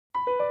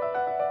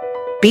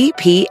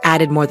BP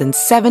added more than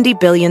 $70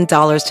 billion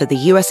to the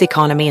U.S.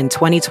 economy in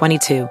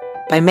 2022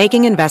 by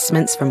making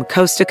investments from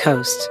coast to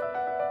coast.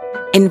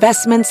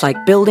 Investments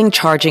like building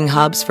charging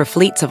hubs for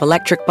fleets of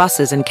electric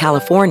buses in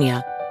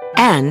California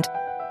and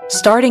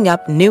starting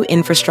up new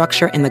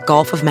infrastructure in the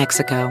Gulf of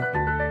Mexico.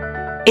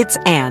 It's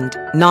and,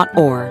 not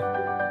or.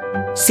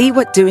 See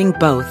what doing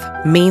both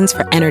means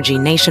for energy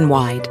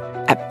nationwide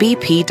at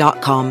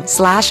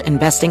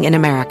bp.com/investing in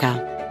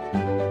America.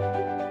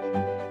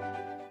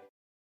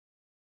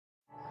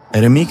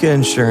 At Amica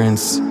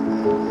Insurance,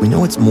 we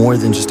know it's more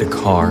than just a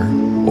car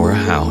or a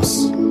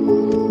house.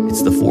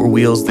 It's the four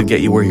wheels that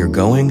get you where you're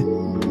going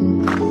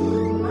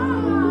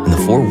and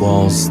the four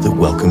walls that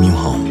welcome you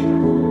home.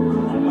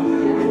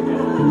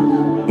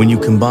 When you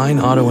combine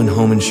auto and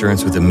home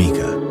insurance with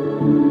Amica,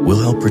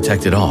 we'll help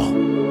protect it all.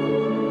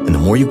 And the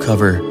more you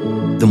cover,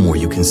 the more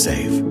you can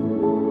save.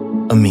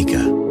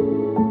 Amica.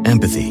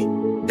 Empathy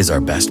is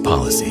our best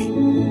policy.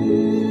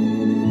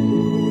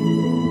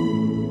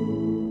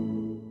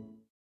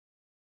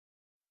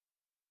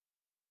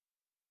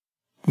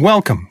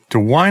 Welcome to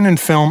Wine and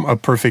Film, A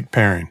Perfect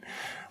Pairing.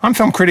 I'm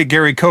film critic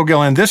Gary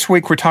Cogill, and this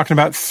week we're talking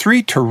about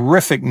 3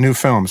 terrific new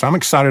films. I'm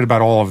excited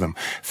about all of them.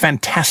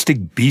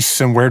 Fantastic Beasts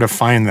and Where to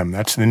Find Them.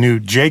 That's the new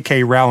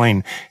J.K.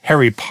 Rowling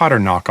Harry Potter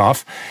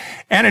knockoff.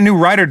 And a new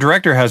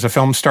writer-director has a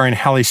film starring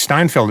Hallie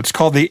Steinfeld. It's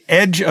called The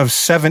Edge of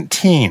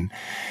 17.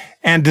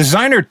 And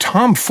designer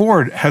Tom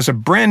Ford has a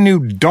brand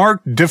new,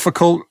 dark,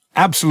 difficult,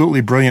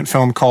 absolutely brilliant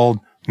film called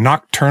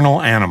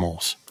Nocturnal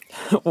Animals.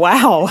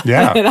 Wow.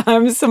 Yeah. And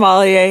I'm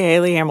sommelier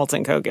Haley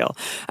Hamilton Cogill.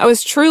 I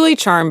was truly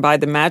charmed by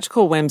the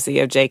magical whimsy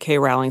of J.K.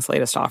 Rowling's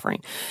latest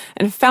offering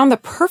and found the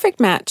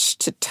perfect match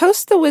to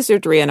toast the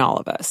wizardry in all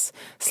of us.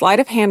 Sleight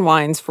of hand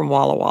wines from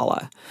Walla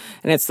Walla.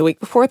 And it's the week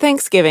before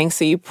Thanksgiving,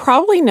 so you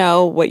probably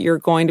know what you're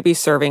going to be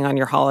serving on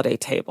your holiday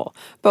table.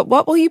 But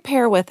what will you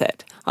pair with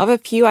it? I'll have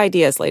a few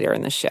ideas later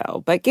in the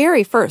show. But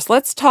Gary, first,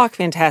 let's talk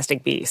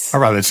Fantastic Beasts.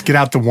 All right, let's get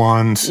out the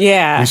wands.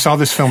 Yeah. We saw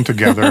this film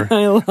together.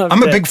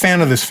 I'm a big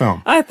fan of this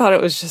film. I thought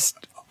it was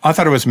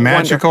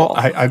magical.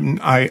 Wonderful.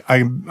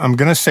 I'm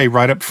going to say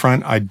right up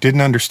front, I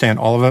didn't understand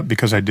all of it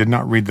because I did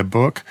not read the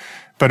book.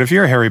 But if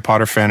you're a Harry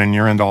Potter fan and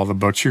you're into all the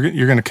books, you're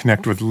going to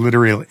connect with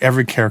literally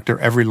every character,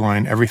 every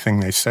line, everything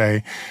they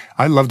say.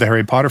 I love the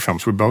Harry Potter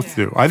films. We both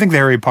do. I think the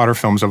Harry Potter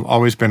films have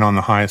always been on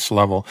the highest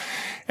level.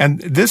 And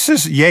this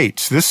is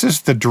Yates. This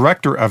is the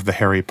director of the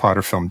Harry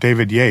Potter film,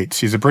 David Yates.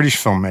 He's a British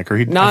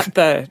filmmaker. Not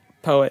the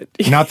poet.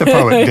 Not the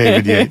poet,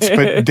 David Yates.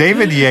 But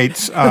David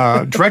Yates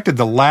directed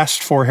the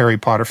last 4 Harry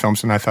Potter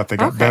films, and I thought they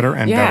got better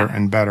and better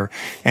and better.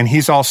 And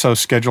he's also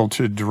scheduled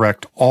to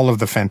direct all of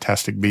the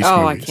Fantastic Beasts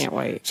movies. Oh, I can't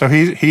wait. So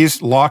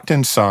he's locked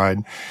inside.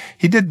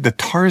 He did the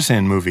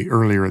Tarzan movie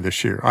earlier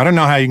this year. I don't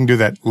know how you can do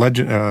that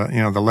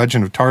the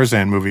Legend of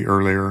Tarzan movie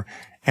earlier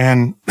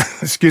and,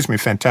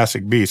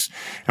 Fantastic Beasts,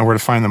 and where to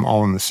find them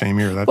all in the same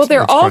year.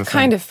 They're all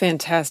kind of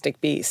fantastic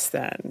beasts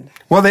then.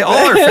 Well, they all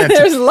are fantastic.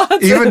 There's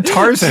lots Even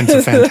Tarzan's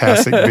a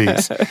fantastic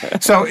beast.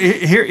 So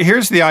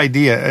here's the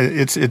idea.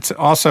 It's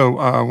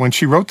also, when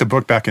she wrote the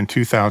book back in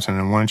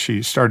 2001,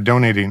 she started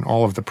donating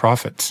all of the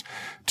profits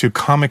to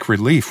Comic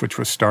Relief, which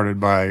was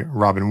started by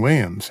Robin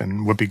Williams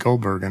and Whoopi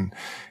Goldberg and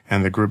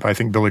the group. I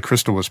think Billy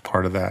Crystal was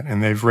part of that.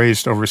 And they've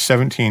raised over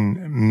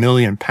 17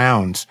 million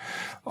pounds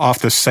off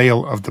the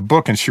sale of the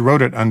book. And she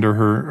wrote it under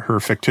her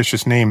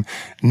fictitious name,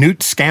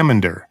 Newt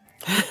Scamander,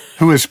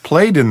 who is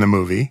played in the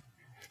movie,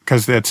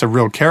 because that's a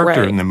real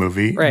character in the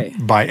movie,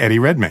 by Eddie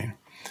Redmayne.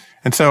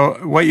 And so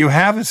what you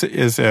have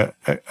is a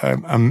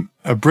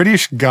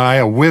British guy,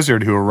 a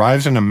wizard who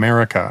arrives in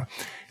America,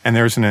 and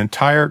there's an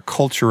entire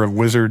culture of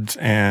wizards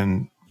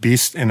and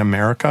beasts in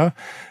America,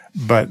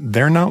 but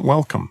they're not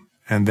welcome.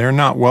 And they're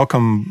not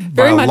welcome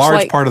by a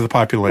large part of the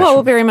population.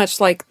 Well, very much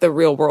like the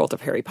real world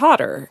of Harry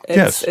Potter.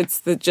 Yes.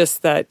 It's they're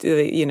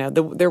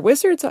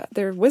wizards.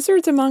 They're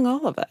wizards among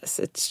all of us.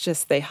 It's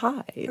just they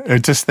hide.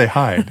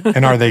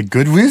 And are they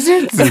good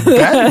wizards or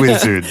bad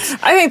wizards?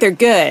 I think they're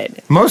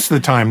good. Most of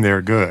the time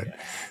they're good.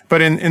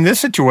 But in this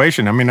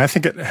situation, I mean, I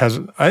think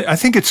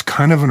it's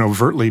kind of an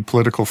overtly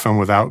political film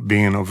without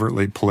being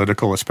overtly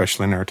political,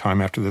 especially in our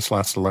time after this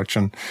last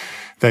election,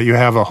 that you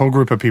have a whole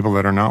group of people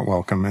that are not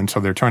welcome. And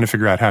so they're trying to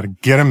figure out how to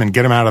get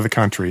them out of the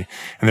country.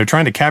 And they're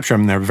trying to capture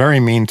them. And they're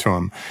very mean to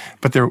them,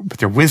 but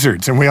they're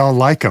wizards and we all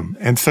like them.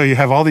 And so you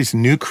have all these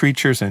new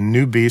creatures and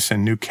new beasts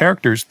and new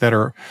characters that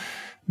are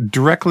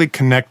directly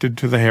connected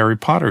to the Harry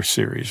Potter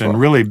series and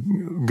really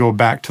go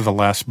back to the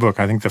last book.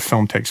 I think the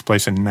film takes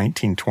place in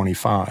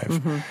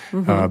 1925.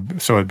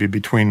 So it'd be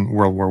between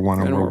World War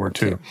I and World War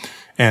II.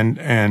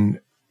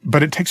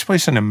 But it takes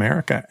place in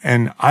America.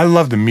 And I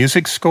love the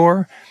music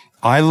score.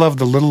 I love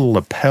the little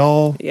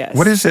lapel. Yes.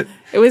 What is it?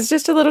 It was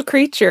just a little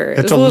creature.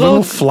 It's a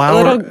little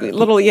flower.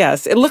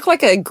 Yes. It looked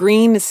like a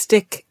green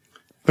stick.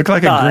 Looked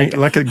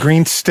like a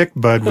green stick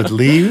bud with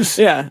leaves.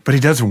 Yeah. But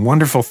he does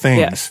wonderful things.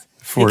 Yes.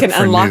 He can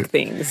unlock Newt.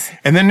 things.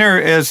 And then there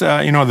is,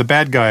 the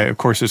bad guy, of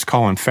course, is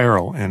Colin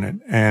Farrell in it.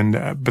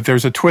 But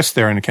there's a twist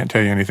there, and I can't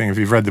tell you anything. If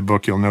you've read the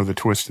book, you'll know the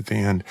twist at the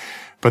end.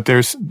 But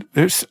there's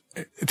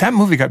that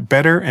movie got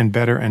better and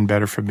better and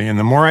better for me. And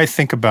the more I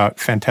think about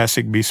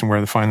Fantastic Beasts and Where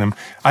to Find Them,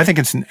 I think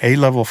it's an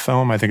A-level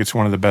film. I think it's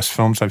one of the best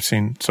films I've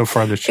seen so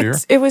far this year.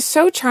 It was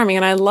so charming,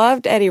 and I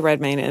loved Eddie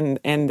Redmayne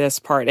in this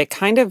part. It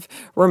kind of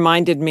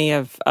reminded me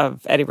of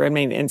Eddie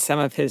Redmayne in some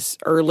of his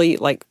early,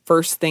 like,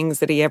 first things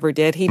that he ever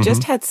did. He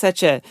just had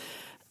such a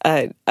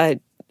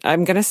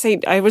I'm going to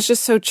say, I was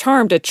just so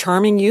charmed, a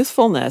charming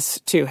youthfulness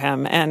to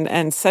him,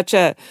 and such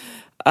a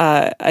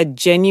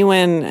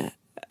genuine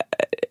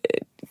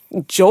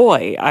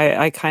joy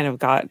I kind of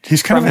got.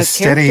 He's kind of a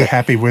steady,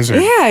 happy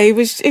wizard. Yeah, it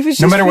was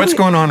just no matter what's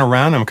going on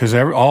around him, because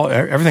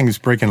everything is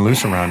breaking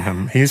loose around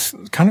him. He's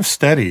kind of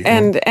steady,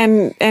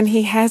 and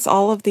he has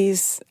all of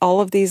these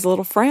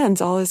little friends,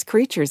 all his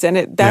creatures,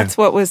 and that's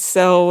what was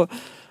so.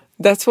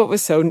 That's what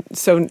was so.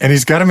 And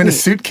he's got them in a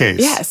suitcase.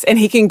 Yes, and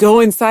he can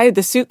go inside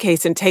the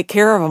suitcase and take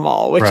care of them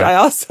all, which I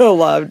also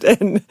loved.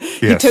 And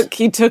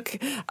he took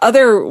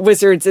other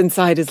wizards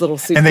inside his little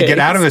suitcase. And they get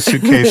out of the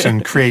suitcase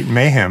and create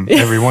mayhem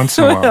every once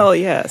in a while. Well,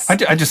 yes.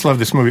 I just love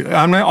this movie.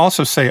 I'm going to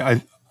also say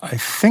I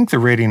think the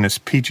rating is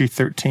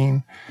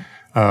PG-13.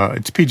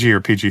 It's PG or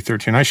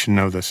PG-13. I should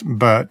know this.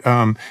 But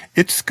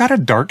it's got a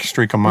dark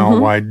streak a mile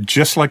wide,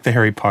 just like the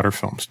Harry Potter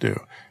films do.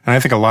 And I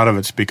think a lot of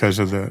it's because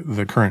of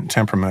the current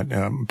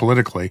temperament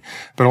politically,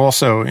 but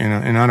also,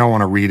 and I don't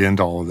want to read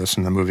into all of this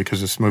in the movie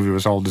because this movie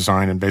was all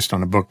designed and based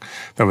on a book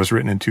that was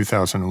written in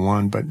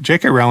 2001. But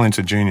J.K. Rowling's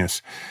a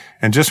genius.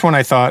 And just when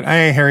I thought,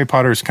 hey, Harry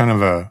Potter's kind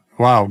of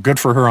wow, good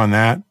for her on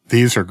that,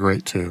 these are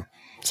great too.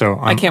 So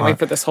I can't wait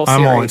for this whole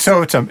series.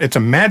 So it's a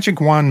Magic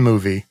Wand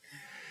movie.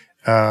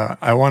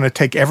 I want to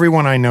take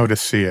everyone I know to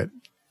see it.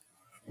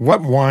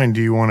 What wine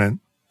do you want to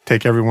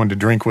take everyone to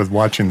drink with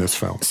watching this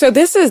film? So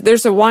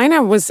there's a wine I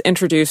was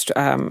introduced,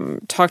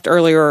 talked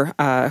earlier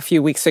a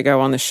few weeks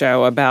ago on the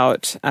show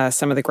about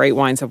some of the great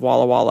wines of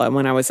Walla Walla. And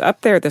when I was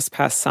up there this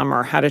past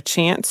summer, had a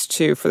chance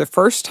to, for the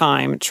first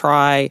time,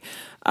 try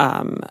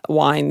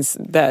wines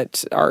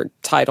that are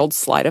titled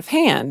Sleight of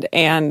Hand.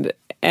 And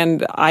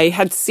I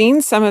had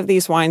seen some of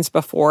these wines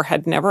before,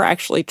 had never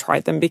actually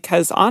tried them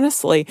because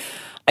honestly,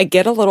 I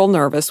get a little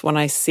nervous when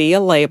I see a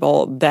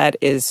label that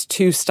is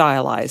too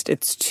stylized.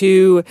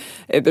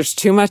 There's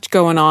too much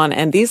going on,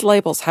 and these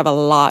labels have a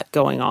lot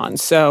going on.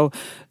 So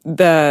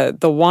the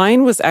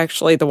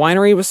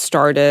winery was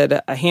started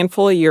a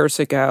handful of years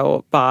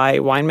ago by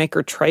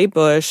winemaker Trey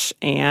Bush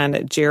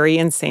and Jerry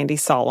and Sandy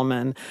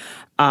Solomon.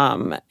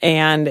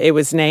 And it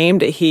was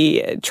named,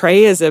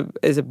 Trey is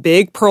a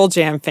big Pearl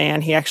Jam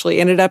fan. He actually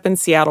ended up in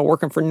Seattle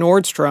working for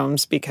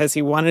Nordstrom's because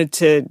he wanted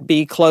to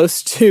be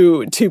close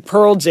to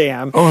Pearl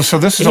Jam. Oh, so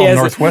this is all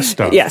Northwest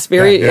stuff. Yes,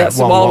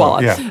 Walla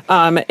Walla.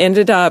 Yeah.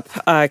 Ended up,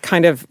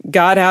 kind of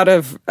got out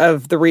of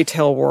the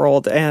retail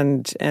world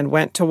and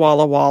went to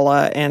Walla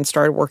Walla and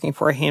started working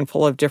for a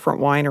handful of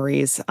different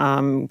wineries,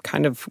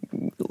 kind of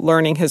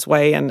learning his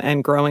way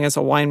and growing as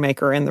a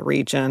winemaker in the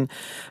region.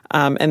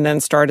 And then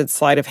started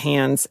Sleight of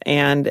Hands.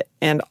 And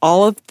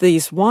all of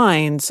these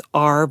wines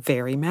are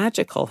very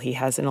magical. He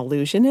has an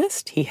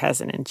illusionist, he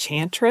has an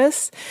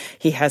enchantress,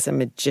 he has a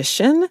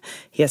magician,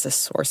 he has a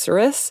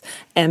sorceress,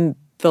 and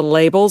the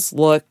labels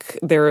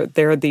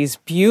they're these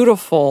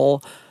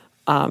beautiful,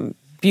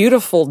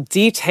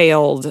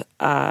 detailed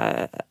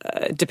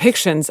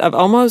depictions of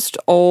almost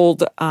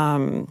old,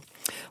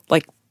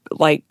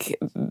 like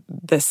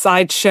the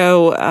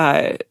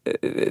sideshow,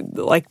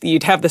 like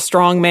you'd have the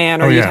strong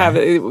man, or you'd have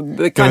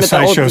the kind of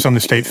sideshows on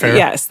the state fair.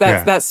 Yes,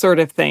 that sort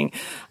of thing.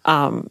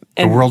 And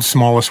the world's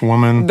smallest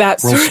woman,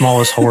 world's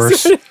smallest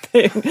horse. Sort of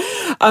thing.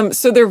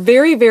 So they're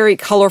very, very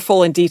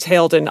colorful and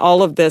detailed, and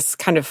all of this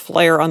kind of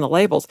flair on the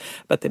labels.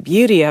 But the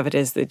beauty of it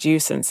is the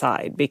juice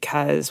inside,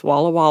 because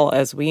Walla Walla,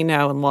 as we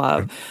know and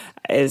love,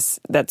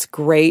 that's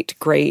great,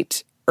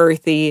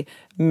 earthy,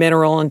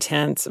 mineral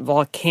intense,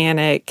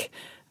 volcanic,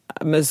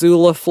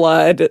 Missoula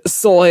flood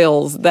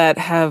soils that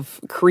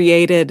have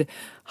created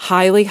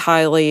highly,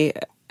 highly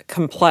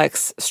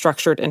complex,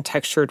 structured and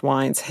textured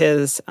wines.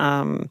 His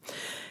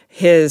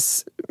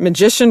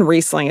Magician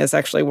Riesling is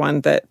actually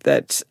one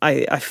that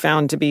I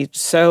found to be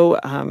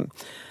so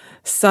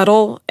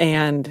subtle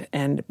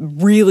and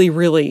really,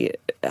 really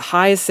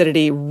high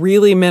acidity,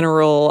 really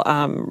mineral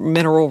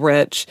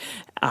rich.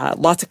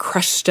 Lots of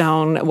crushed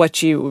stone,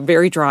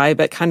 very dry,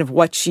 but kind of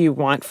what you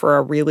want for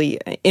a really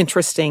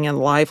interesting and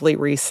lively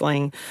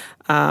Riesling.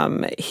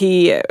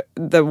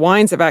 The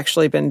wines have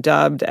actually been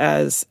dubbed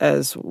as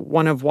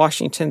one of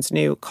Washington's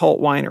new cult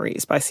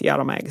wineries by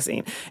Seattle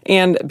Magazine.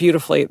 And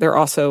beautifully, they're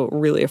also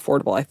really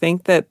affordable. I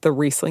think that the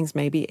Rieslings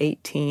may be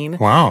 $18.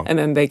 Wow. And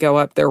then they go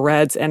up, they're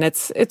reds, and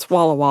it's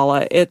Walla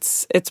Walla,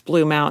 it's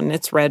Blue Mountain,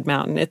 it's Red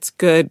Mountain, it's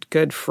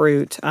good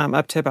fruit,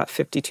 up to about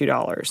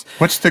 $52.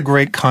 What's the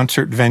great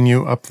concert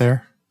venue up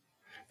there?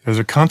 There's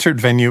a concert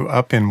venue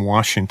up in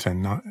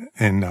Washington,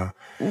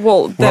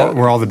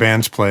 where all the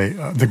bands play,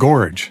 the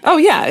Gorge. Oh,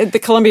 yeah, the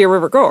Columbia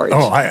River Gorge,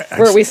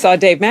 where we saw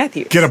Dave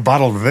Matthews. Get a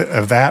bottle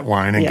of that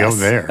wine and go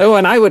there. Oh,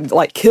 and I would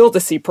kill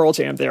to see Pearl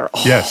Jam there.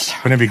 Oh, yes,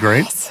 wouldn't it be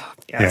great?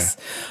 Yes.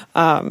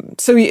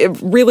 So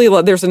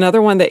really, there's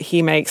another one that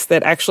he makes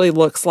that actually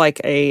looks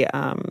like a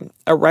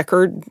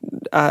record,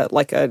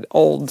 like an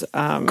old.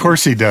 Of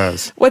course he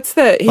does. What's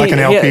the like an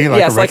LP? Like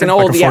yes, a record, like an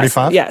old, like a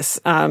 45? Yes.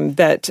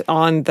 That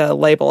on the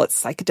label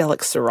it's psychedelic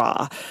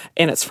Syrah,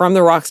 and it's from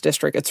the Rocks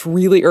District. It's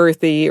really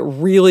earthy,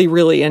 really,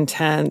 really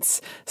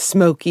intense,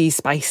 smoky,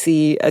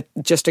 spicy.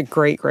 Just a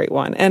great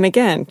one. And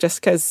again,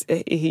 just because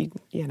he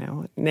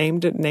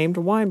named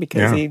a wine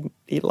because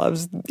he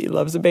loves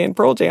the band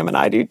Pearl Jam, and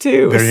I do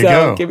too. There you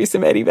go. Give me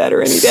some Eddie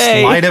Vedder any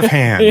day. Sleight of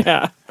hand.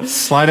 Yeah.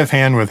 Sleight of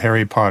hand with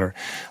Harry Potter.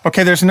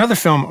 Okay, there's another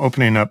film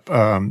opening up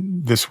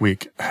this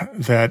week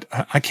that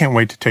I can't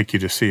wait to take you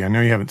to see. I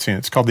know you haven't seen it.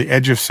 It's called The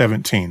Edge of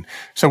 17.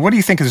 So what do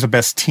you think is the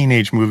best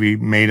teenage movie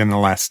made in the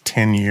last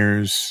 10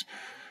 years?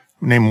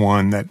 Name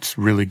one that's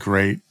really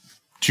great.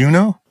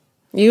 Juno?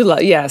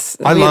 Yes.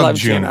 I love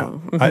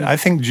Juno. Mm-hmm. I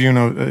think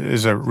Juno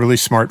is a really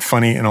smart,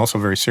 funny, and also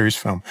very serious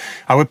film.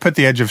 I would put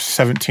The Edge of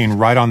 17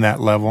 right on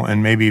that level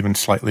and maybe even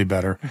slightly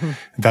better. Mm-hmm.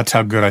 That's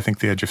how good I think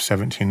The Edge of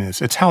 17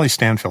 is. It's Hallie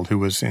Stanfield, who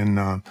was in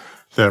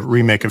the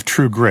remake of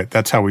True Grit.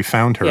 That's how we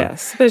found her.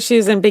 Yes, but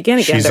she's in Begin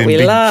Again she's that in we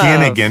Begin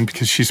love. Again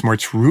because she's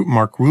Mark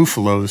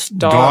Ruffalo's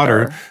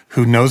daughter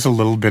who knows a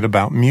little bit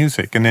about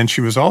music. And then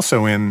she was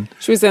also in...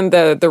 She was in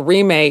the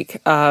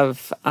remake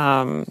of...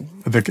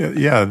 The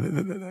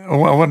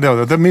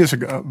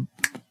music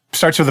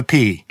starts with a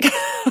P.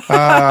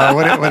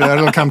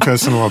 It'll come to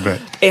us in a little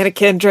bit. Anna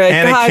Kendrick.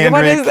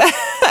 What is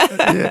that?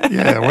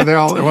 Well, they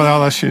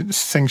all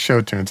sing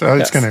show tunes.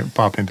 It's going to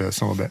pop into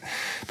us in a little bit.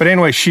 But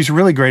anyway, she's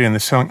really great in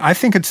this song. I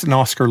think it's an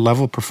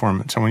Oscar-level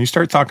performance. And when you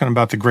start talking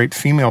about the great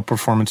female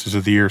performances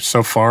of the year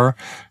so far,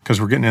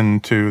 because we're getting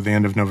into the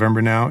end of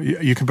November now,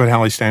 you can put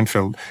Hallie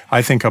Stanfield,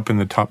 I think, up in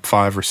the top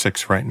 5 or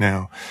 6 right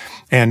now.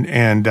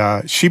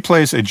 And she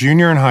plays a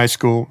junior in high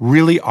school,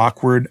 really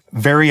awkward,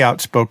 very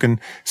outspoken,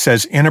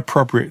 says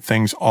inappropriate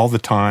things all the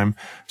time,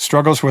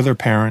 struggles with her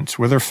parents,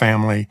 with her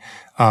family.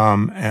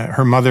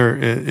 Her mother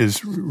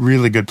is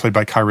really good, played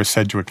by Kyra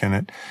Sedgwick in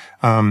it.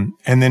 And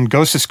then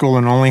goes to school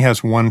and only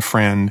has one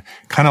friend,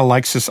 kind of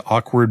likes this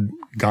awkward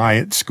guy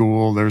at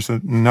school. There's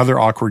another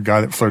awkward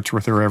guy that flirts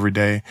with her every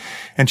day.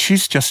 And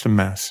she's just a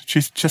mess.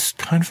 She's just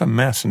kind of a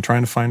mess and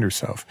trying to find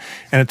herself.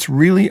 And it's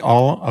really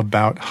all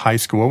about high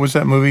school. What was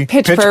that movie?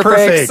 Pitch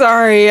Perfect.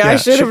 Sorry, I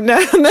should have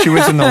known that. She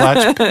was in the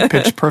last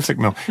Pitch Perfect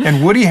film.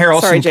 And Woody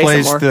Harrelson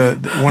plays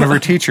one of her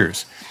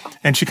teachers.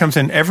 And she comes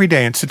in every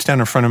day and sits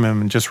down in front of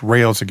him and just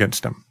rails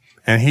against him.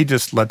 And he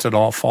just lets it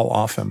all fall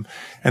off him.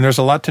 And there's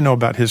a lot to know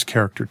about his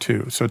character,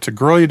 too. So it's a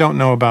girl you don't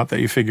know about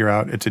that you figure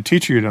out. It's a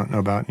teacher you don't know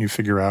about and you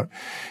figure out.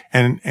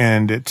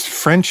 And it's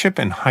friendship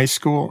in high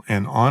school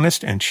and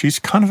honest. And she's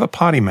kind of a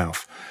potty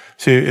mouth.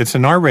 See, it's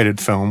an R-rated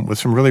film with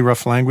some really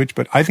rough language.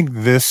 But I think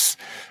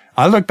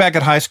I look back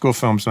at high school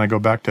films and I go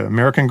back to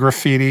American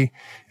Graffiti.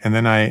 And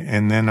then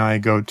I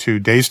go to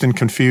Dazed and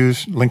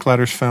Confused,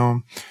 Linklater's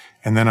film.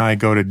 And then I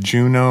go to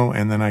Juno.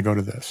 And then I go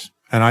to this.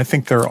 And I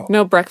think they're all...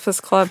 No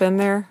Breakfast Club in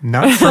there?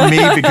 Not for me,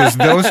 because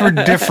those were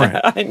different.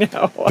 I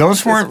know.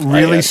 Those weren't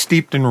really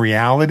steeped in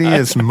reality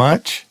as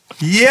much.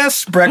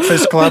 Yes,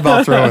 Breakfast Club,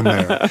 I'll throw in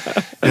there.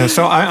 Yeah,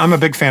 so I'm a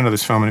big fan of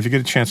this film, and if you get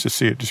a chance to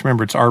see it, just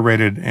remember it's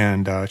R-rated,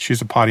 and she's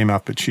a potty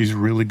mouth, but she's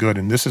really good,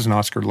 and this is an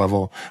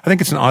Oscar-level... I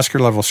think it's an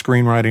Oscar-level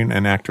screenwriting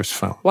and actress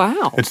film.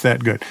 Wow. It's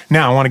that good.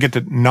 Now, I want to get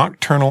to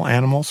Nocturnal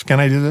Animals.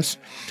 Can I do this?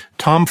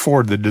 Tom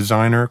Ford, the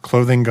designer,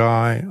 clothing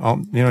guy,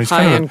 he's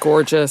high-end,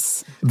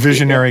 gorgeous,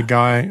 visionary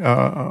guy.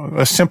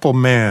 A Simple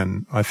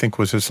Man, I think,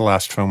 was his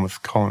last film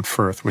with Colin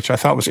Firth, which I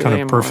thought was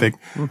kind of perfect.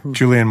 Mm-hmm.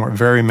 Julianne Moore,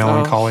 very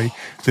melancholy. Oh.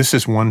 This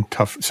is one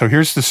tough. So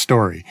here's the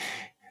story.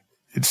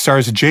 It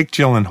stars Jake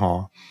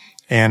Gyllenhaal,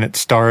 and it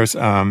stars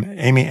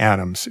Amy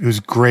Adams, who's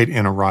great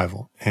in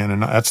Arrival,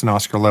 and that's an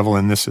Oscar level,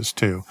 and this is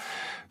too.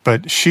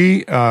 But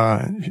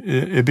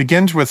it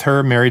begins with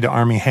her married to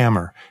Armie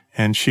Hammer.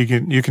 And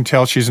you can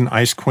tell she's an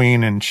ice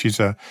queen, and she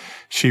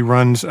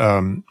runs,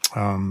 kind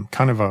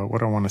of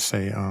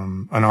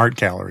an art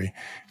gallery.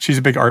 She's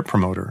a big art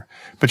promoter,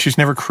 but she's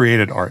never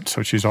created art.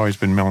 So she's always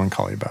been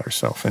melancholy about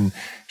herself. And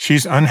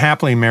she's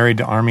unhappily married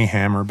to Armie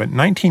Hammer. But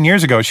 19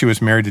 years ago, she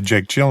was married to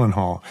Jake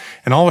Gyllenhaal.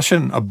 And all of a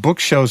sudden, a book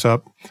shows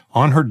up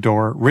on her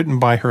door written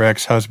by her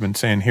ex-husband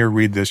saying, "Here,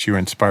 read this. You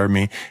inspired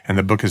me." And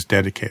the book is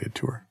dedicated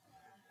to her.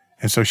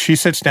 And so she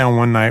sits down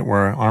one night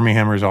where Armie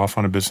Hammer's off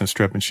on a business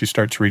trip, and she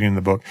starts reading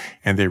the book,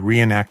 and they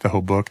reenact the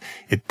whole book.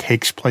 It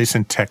takes place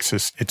in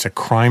Texas. It's a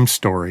crime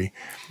story.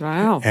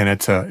 Wow. And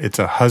it's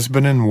a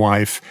husband and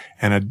wife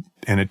and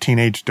a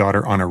teenage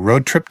daughter on a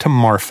road trip to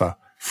Marfa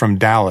from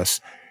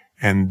Dallas,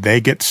 and they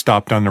get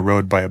stopped on the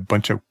road by a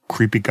bunch of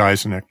creepy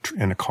guys in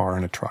a car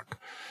and a truck.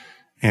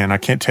 And I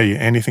can't tell you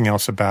anything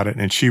else about it.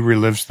 And she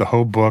relives the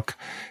whole book,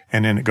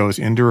 and then it goes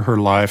into her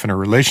life and her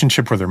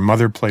relationship with her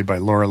mother, played by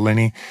Laura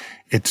Linney.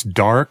 It's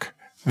dark.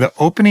 The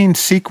opening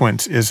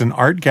sequence is an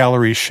art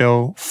gallery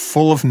show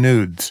full of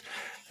nudes.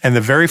 And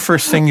the very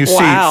first thing you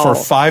see for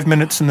 5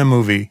 minutes in the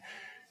movie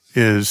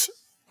is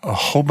a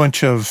whole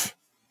bunch of,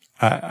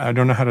 I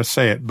don't know how to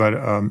say it, but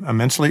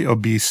immensely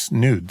obese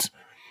nudes.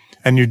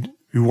 And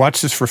You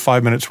watch this for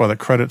 5 minutes while the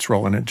credits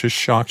roll, and it just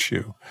shocks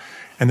you.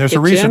 And there's a Get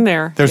you reason. in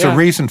there. There's Yeah. a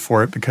reason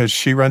for it, because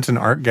she runs an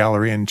art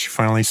gallery, and she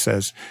finally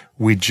says,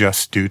 "We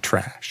just do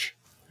trash.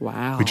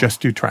 Wow. We just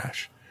do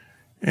trash."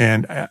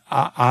 And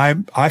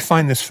I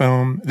find this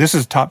film. This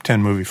is a top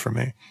 10 movie for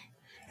me,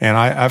 and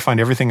I find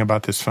everything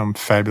about this film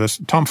fabulous.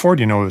 Tom Ford,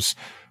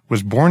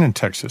 was born in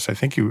Texas. I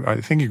think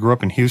he grew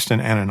up in Houston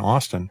and in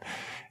Austin,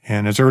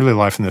 and his early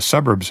life in the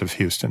suburbs of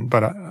Houston.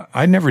 But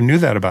I never knew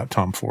that about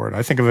Tom Ford.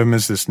 I think of him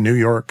as this New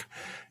York,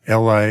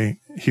 L.A.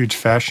 huge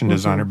fashion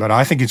designer, but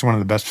I think he's one of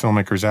the best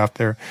filmmakers out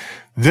there.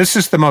 This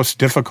is the most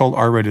difficult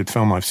R-rated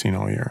film I've seen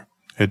all year.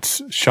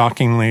 It's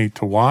shockingly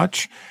to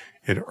watch.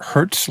 It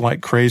hurts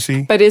like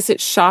crazy. But is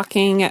it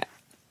shocking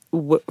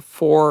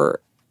for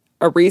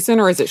a reason,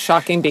 or is it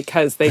shocking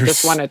because they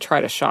just want to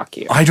try to shock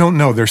you? I don't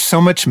know. There's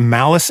so much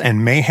malice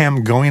and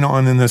mayhem going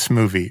on in this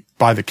movie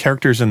by the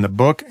characters in the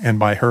book and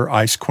by her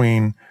Ice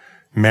Queen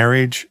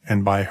marriage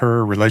and by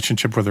her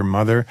relationship with her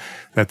mother,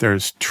 that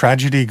there's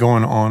tragedy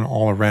going on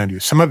all around you.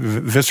 Some of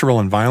it visceral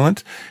and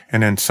violent,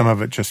 and then some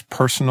of it just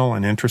personal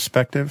and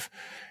introspective,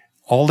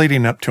 all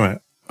leading up to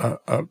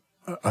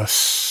a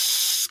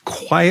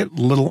quiet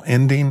little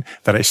ending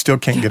that I still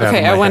can't get out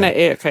of my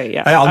head. Okay,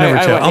 yeah. I'll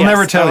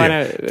never tell you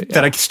yeah.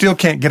 that I still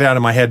can't get out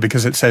of my head,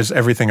 because it says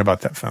everything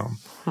about that film.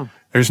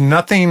 There's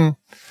nothing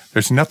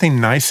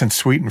nice and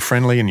sweet and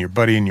friendly and your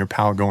buddy and your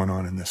pal going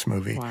on in this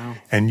movie. Wow.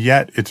 And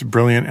yet it's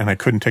brilliant, and I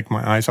couldn't take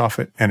my eyes off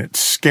it, and it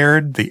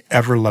scared the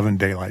ever-loving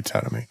daylights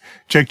out of me.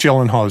 Jake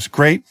Gyllenhaal is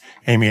great.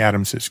 Amy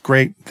Adams is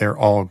great. They're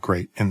all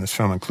great in this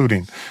film,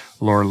 including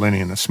Laura Linney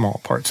in a small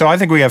part. So I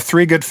think we have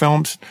 3 good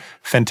films,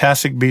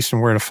 Fantastic Beasts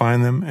and Where to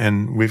Find Them,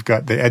 and we've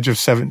got The Edge of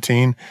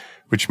 17,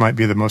 which might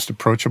be the most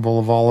approachable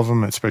of all of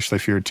them, especially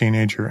if you're a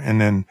teenager, and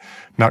then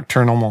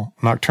Nocturnal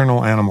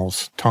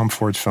Animals, Tom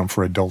Ford's film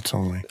for adults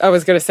only. I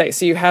was going to say,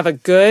 so you have a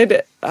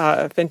good,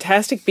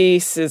 Fantastic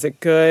Beasts is a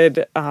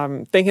good,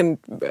 thinking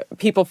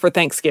people for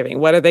Thanksgiving.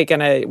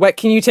 What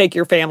can you take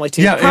your family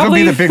to? Yeah, it'll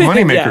be the big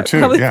moneymaker too.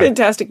 Probably Yeah.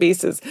 Fantastic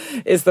Beasts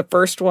is the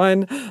first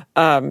one.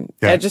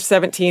 Edge of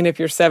 17, if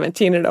you're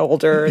 17 and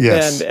older,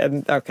 Yes.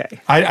 then okay.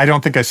 I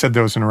don't think I said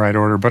those in the right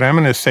order, but I'm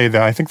going to say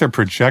that I think they're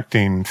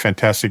projecting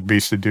Fantastic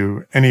Beasts to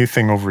do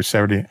anything over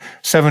 70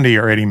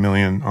 or 80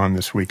 million on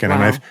this weekend.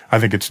 Wow. And I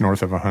think it's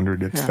north of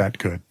 100. It's that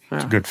good.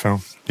 It's a good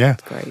film. Yeah.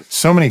 Great.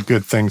 So many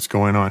good things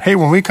going on. Hey,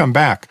 when we come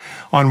back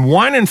on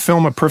Wine and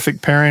Film, A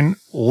Perfect Pairing,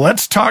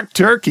 let's talk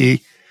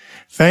turkey.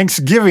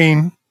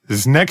 Thanksgiving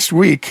is next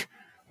week.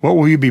 What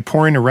will you be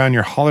pouring around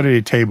your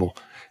holiday table?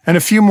 And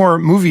a few more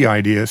movie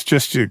ideas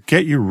just to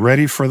get you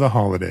ready for the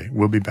holiday.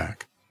 We'll be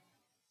back.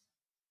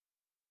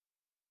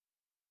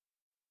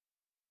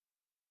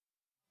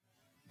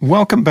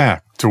 Welcome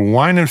back to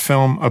Wine and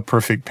Film, A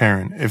Perfect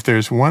Pairing. If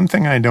there's one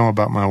thing I know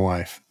about my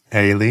wife,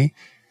 Haley,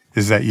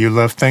 is that you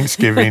love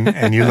Thanksgiving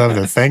and you love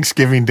the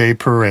Thanksgiving Day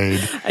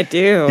parade. I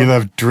do. You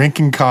love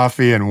drinking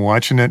coffee and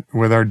watching it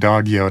with our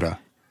dog Yoda.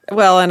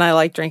 Well, and I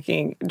like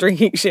drinking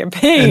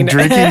champagne And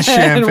drinking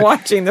champagne. and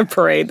watching the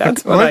parade.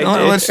 That's what I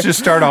do. Let's just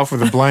start off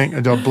with a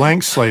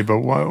blank slate. But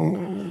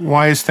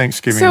why is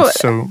Thanksgiving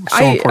so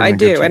important? I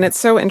do, and it's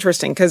so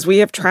interesting because we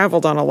have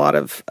traveled on a lot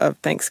of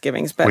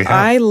Thanksgivings. But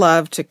I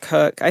love to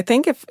cook. I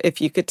think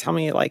if you could tell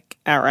me or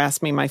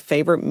ask me my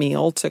favorite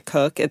meal to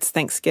cook, it's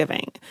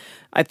Thanksgiving.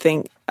 I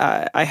think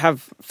I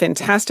have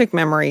fantastic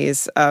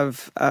memories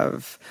of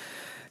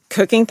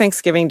cooking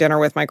Thanksgiving dinner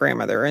with my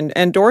grandmother.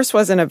 And Doris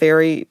wasn't a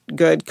very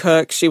good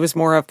cook. She was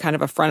more of kind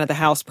of a front of the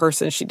house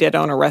person. She did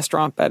own a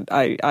restaurant, but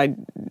I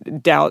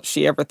doubt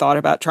she ever thought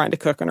about trying to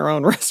cook in her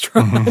own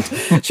restaurant.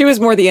 Mm-hmm. She was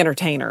more the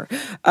entertainer.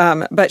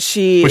 But was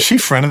she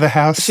front of the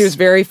house? She was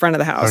very front of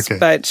the house. Okay.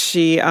 But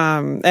she,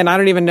 and I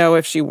don't even know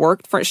if she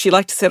worked she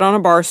liked to sit on a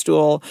bar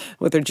stool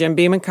with her Jim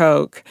Beam and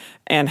Coke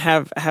and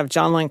have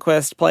John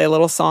Lindquist play a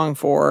little song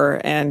for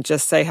her and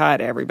just say hi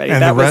to everybody.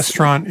 And the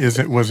restaurant was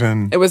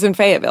in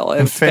Fayetteville.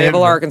 It was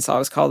Fayetteville, Arkansas. It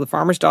was called the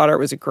Farmer's Daughter. It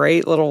was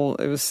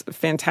it was a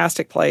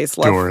fantastic place.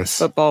 Doris.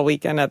 Football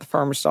weekend at the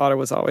Farmer's Daughter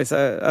was always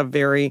a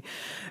very,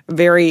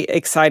 very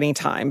exciting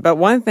time. But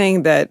one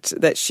thing that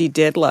she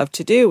did love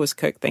to do was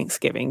cook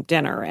Thanksgiving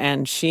dinner.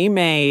 And she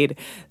made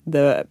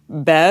the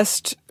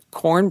best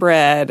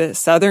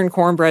Southern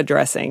cornbread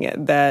dressing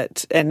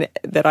that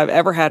I've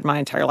ever had my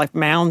entire life,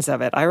 mounds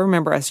of it. I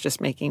remember us just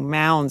making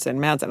mounds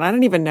and mounds, and I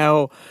don't even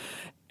know,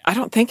 I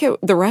don't think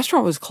the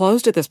restaurant was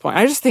closed at this point.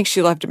 I just think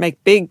she loved to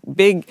make big,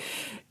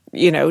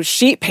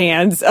 sheet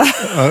pans.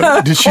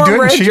 Did she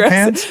do it in sheet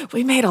pans?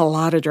 We made a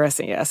lot of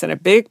dressing, yes, and a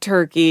big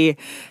turkey,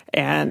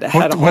 and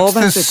had a whole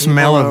bunch of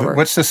smell people over.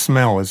 What's the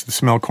smell? Is the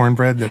smell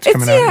cornbread that's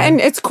coming out? Yeah, and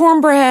it's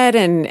cornbread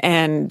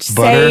and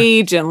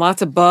sage and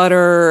lots of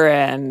butter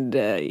and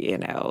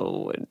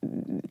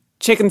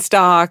chicken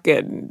stock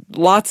and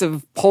lots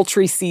of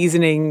poultry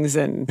seasonings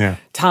and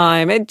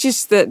thyme. It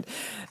just that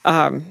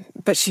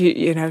But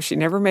she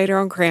never made her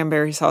own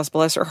cranberry sauce,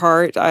 bless her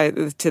heart.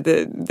 To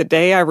the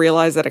day I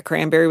realized that a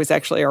cranberry was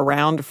actually a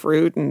round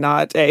fruit and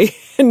not a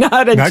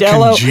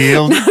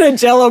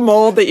Jello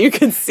mold that you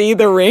could see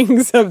the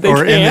rings of the can.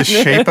 Or in the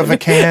shape of a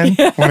can.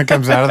 When it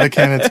comes out of the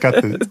can, it's got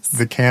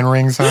the can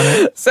rings on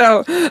it.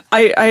 So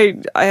I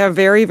have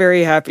very,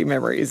 very happy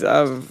memories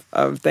of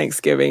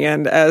Thanksgiving.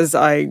 And as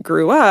I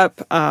grew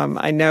up,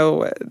 I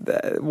know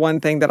one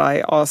thing that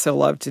I also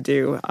love to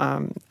do,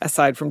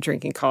 aside from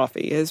drinking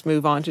coffee, is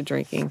move on to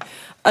drinking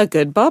a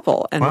good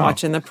bubble and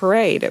watching the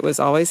parade. It was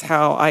always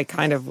how I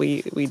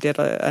we did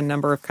a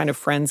number of kind of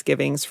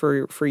Friendsgivings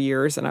for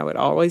years, and I would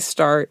always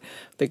start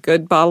with a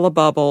good bottle of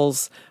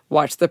bubbles,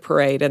 watch the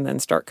parade, and then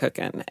start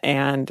cooking.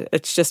 And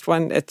it's just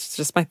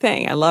my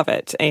thing. I love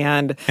it.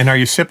 And are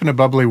you sipping a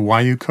bubbly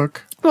while you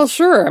cook? Well,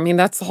 sure. I mean,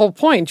 that's the whole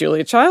point.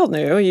 Julia Child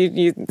knew.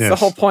 It's the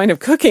whole point of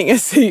cooking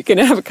is so you can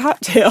have a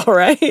cocktail,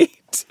 right?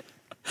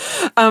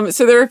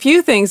 So there are a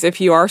few things if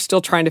you are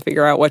still trying to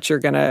figure out what you're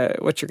gonna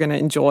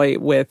enjoy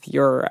with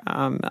your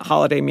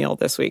holiday meal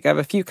this week. I have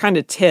a few kind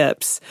of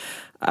tips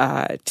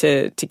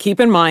to keep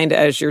in mind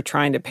as you're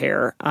trying to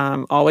pair.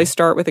 Always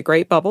start with a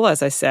great bubble,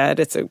 as I said.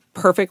 It's a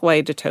perfect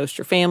way to toast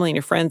your family and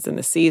your friends in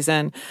the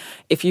season.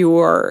 If you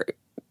are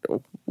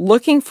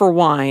looking for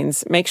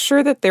wines, make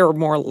sure that they're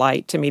more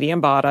light to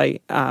medium bodied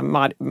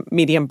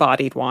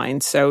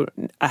wines. So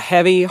a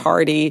heavy,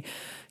 hearty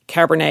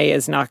Cabernet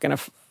is not going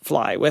to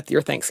fly with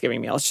your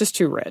Thanksgiving meal. It's just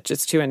too rich.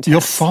 It's too intense.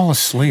 You'll fall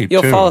asleep,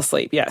 You'll fall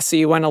asleep, yeah. So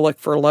you want to look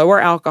for lower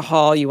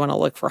alcohol. You want to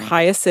look for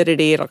high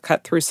acidity. It'll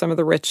cut through some of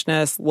the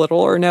richness. Little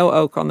or no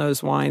oak on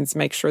those wines.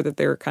 Make sure that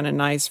they're kind of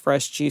nice,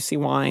 fresh, juicy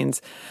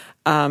wines.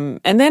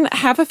 And then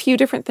have a few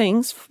different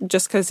things,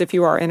 just because if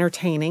you are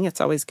entertaining, it's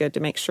always good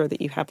to make sure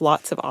that you have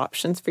lots of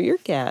options for your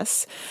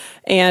guests.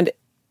 And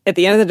at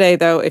the end of the day,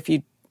 though, if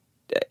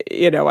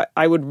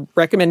I would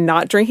recommend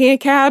not drinking a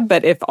cab,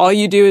 but if all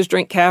you do is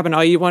drink cab and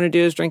all you want to do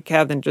is drink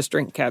cab, then just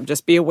drink cab.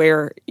 Just be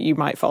aware you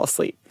might fall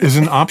asleep. Is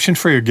an option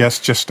for your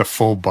guests just a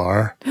full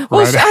bar?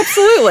 Well, right?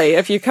 Absolutely.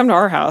 If you come to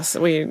our house,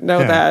 we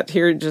know that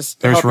here. There's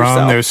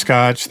rum, there's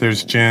scotch,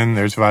 there's gin,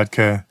 there's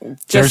vodka,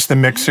 there's the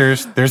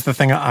mixers, there's the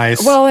thing of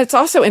ice. Well, it's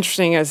also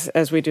interesting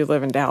as we do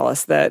live in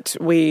Dallas that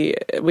we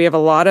have a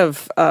lot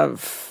of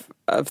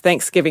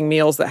Thanksgiving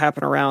meals that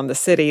happen around the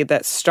city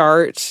that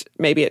start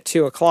maybe at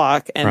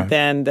 2:00, and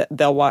then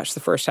they'll watch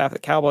the first half of the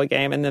Cowboy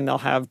game, and then they'll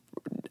have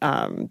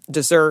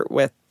dessert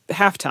with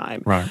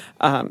halftime.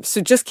 Right. So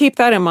just keep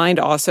that in mind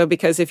also,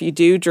 because if you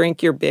do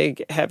drink your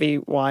big, heavy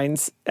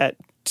wines at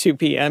 2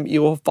 p.m.,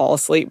 you will fall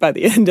asleep by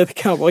the end of the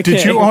Cowboy game.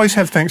 Did you always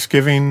have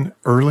Thanksgiving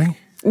early?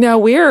 No,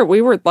 we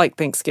were like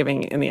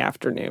Thanksgiving in the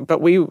afternoon,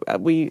 but we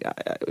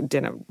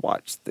didn't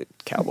watch the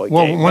Cowboy game.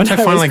 Well, once I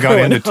finally got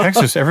into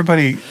Texas,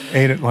 everybody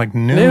ate at like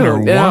noon or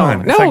 1.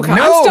 No,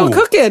 I'm still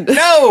cooking.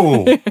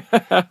 No.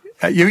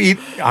 You eat,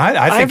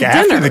 I think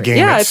after dinner. the game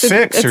at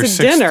 6 or 6:30.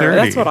 Dinner.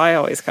 That's what I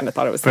always kind of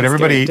thought it was. But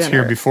everybody eats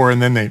here before,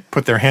 and then they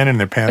put their hand in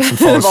their pants and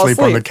fall asleep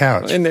on the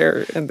couch. In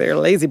their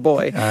lazy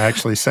boy. I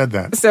actually said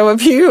that. So a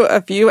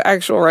few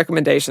actual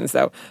recommendations,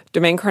 though.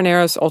 Domaine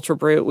Carneros Ultra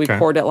Brut. We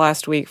poured it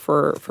last week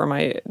for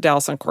my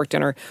Dallas Uncorked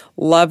dinner.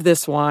 Love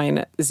this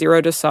wine.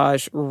 Zero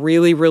dosage.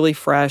 Really, really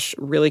fresh.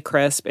 Really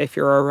crisp. If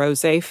you're a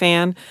rosé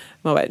fan,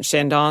 Moet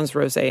Chandon's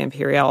Rosé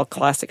Impérial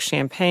Classic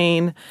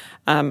Champagne.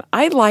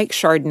 I like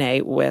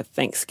Chardonnay with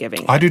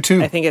Thanksgiving. I do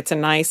too. I think it's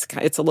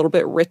a little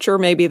bit richer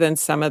maybe than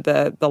some of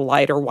the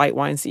lighter white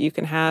wines that you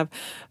can have.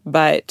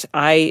 But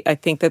I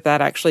think that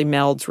actually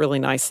melds really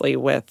nicely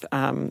with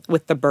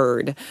the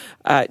bird.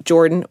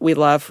 Jordan, we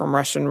love from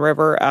Russian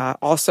River.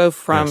 Also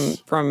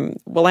from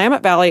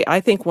Willamette Valley, I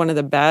think one of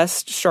the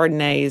best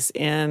Chardonnays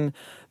in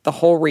the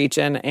whole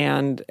region,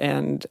 and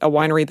a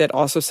winery that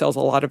also sells a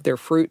lot of their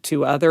fruit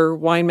to other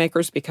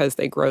winemakers because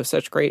they grow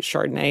such great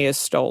Chardonnay is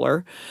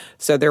Stoller.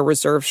 So their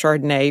Reserve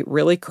Chardonnay,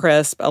 really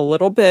crisp, a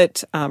little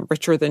bit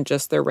richer than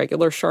just their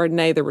regular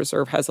Chardonnay. The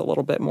Reserve has a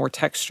little bit more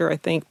texture, I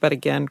think, but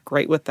again,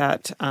 great with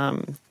that,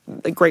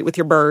 great with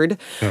your bird.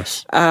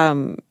 Yes.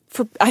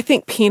 I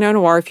think Pinot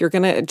Noir, if you're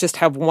going to just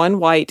have one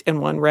white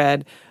and one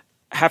red,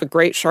 have a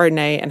great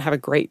Chardonnay and have a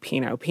great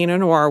Pinot. Pinot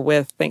Noir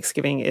with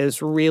Thanksgiving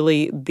is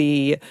really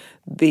the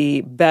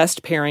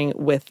best pairing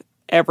with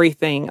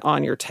everything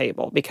on your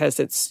table because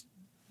it's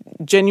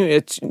genuine.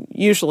 It's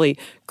usually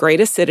great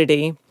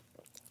acidity.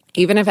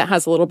 Even if it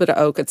has a little bit of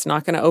oak, it's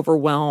not going to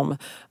overwhelm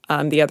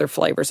the other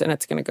flavors, and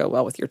it's going to go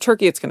well with your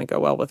turkey. It's going to go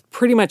well with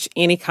pretty much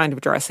any kind of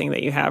dressing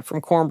that you have,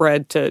 from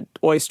cornbread to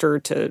oyster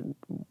to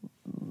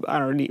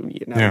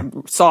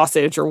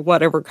sausage or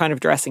whatever kind of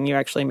dressing you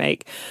actually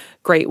make.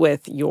 Great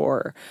with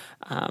your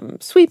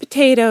sweet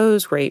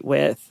potatoes, great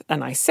with a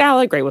nice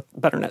salad, great with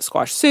butternut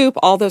squash soup.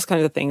 All those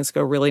kinds of things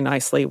go really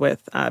nicely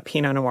with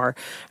Pinot Noir.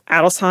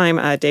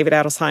 Adelsheim, David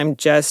Adelsheim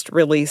just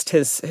released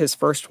his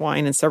first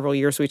wine in several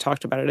years. We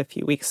talked about it a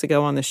few weeks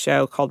ago on the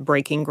show, called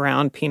Breaking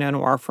Ground Pinot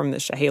Noir from the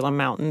Chehalem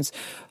Mountains.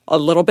 A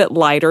little bit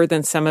lighter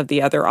than some of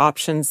the other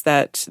options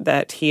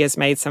that he has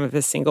made, some of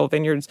his single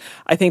vineyards.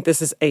 I think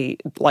this is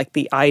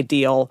the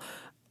ideal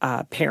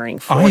pairing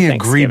for I Thanksgiving.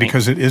 agree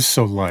because it is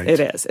so light. It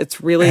is.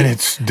 It's really... And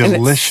it's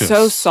delicious. And it's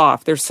so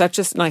soft. There's such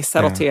a nice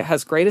subtlety. It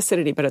has great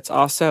acidity, but it's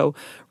also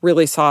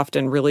really soft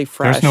and really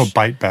fresh. There's no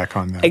bite back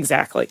on that.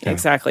 Exactly.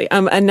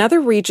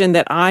 Another region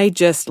that I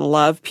just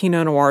love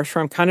Pinot Noirs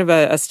from, kind of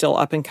a still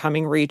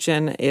up-and-coming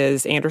region,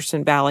 is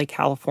Anderson Valley,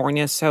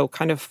 California. So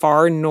kind of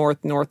far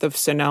north of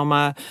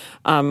Sonoma,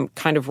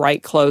 kind of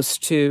right close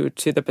to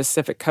the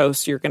Pacific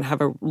coast. You're going to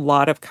have a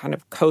lot of kind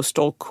of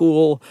coastal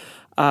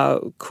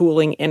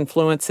cooling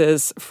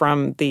influences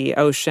from the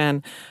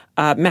ocean.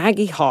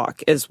 Maggie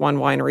Hawk is one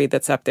winery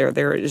that's up there.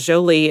 There is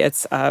Jolie.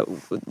 It's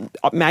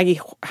Maggie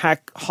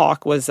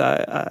Hawk was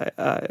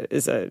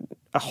is a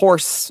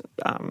horse.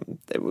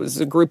 It was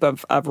a group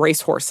of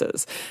race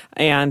horses,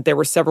 and there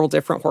were several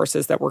different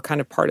horses that were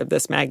kind of part of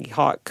this Maggie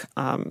Hawk.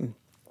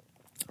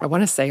 I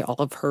want to say all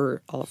of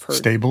her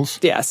stables.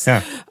 Yes.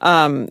 Yeah.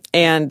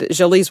 And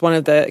Jolie's one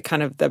of the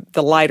kind of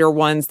the lighter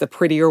ones, the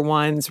prettier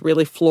ones,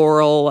 really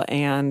floral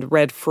and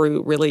red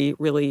fruit, really,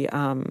 really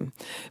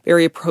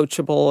very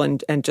approachable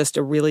and just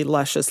a really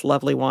luscious,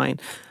 lovely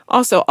wine.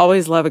 Also,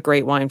 always love a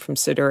great wine from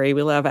Siduri.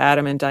 We love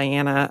Adam and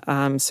Diana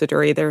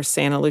Siduri. They're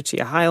Santa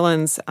Lucia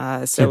Highlands.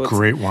 So it's a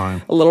great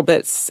wine. A little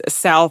bit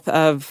south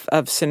of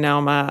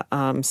Sonoma.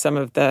 Some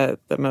of the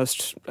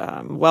most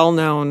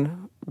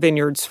well-known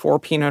vineyards for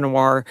Pinot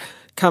Noir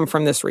come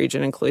from this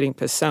region, including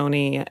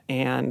Pisoni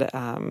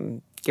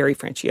and Gary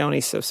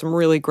Francione. So some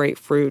really great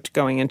fruit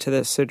going into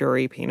the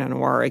Siduri Pinot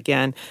Noir.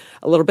 Again,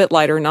 a little bit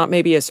lighter, not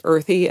maybe as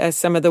earthy as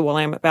some of the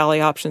Willamette Valley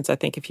options. I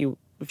think if you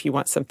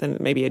want something,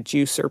 maybe a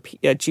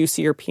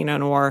juicier Pinot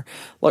Noir,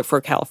 look for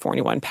a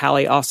California one.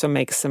 Pali also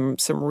makes some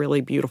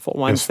really beautiful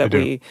ones that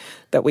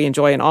we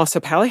enjoy. And also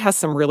Pali has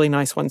some really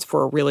nice ones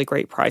for a really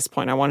great price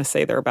point. I want to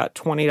say they're about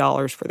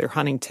 $20 for their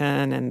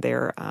Huntington and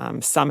their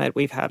Summit.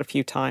 We've had a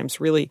few times.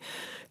 Really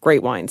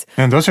great wines.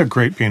 And those are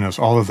great Pinots,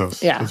 all of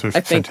those. Yeah, those are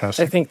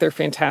fantastic. I think they're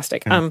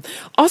fantastic. Yeah.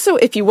 Also,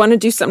 if you want to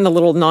do something a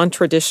little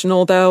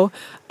non-traditional, though,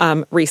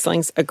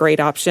 Riesling's a great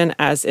option,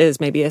 as is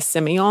maybe a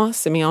Semillon.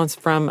 Semillon's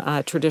from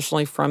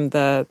traditionally from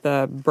the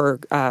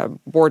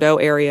Bordeaux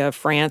area of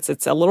France.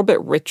 It's a little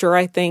bit richer,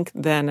 I think,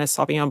 than a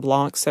Sauvignon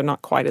Blanc, so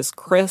not quite as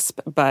crisp,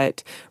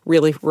 but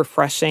really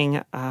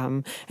refreshing.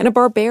 And a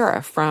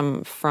Barbera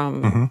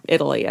from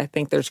Italy. I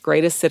think there's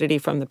great acidity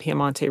from the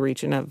Piemonte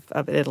region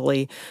of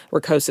Italy.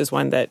 Riccose is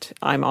one that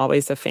I'm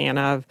always a fan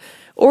of.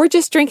 Or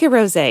just drink a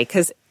rosé,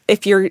 because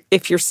if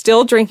you're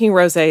still drinking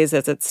rosés,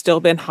 as it's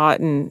still been hot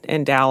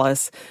in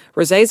Dallas,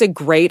 rosé is a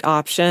great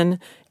option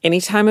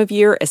any time of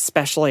year,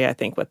 especially I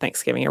think with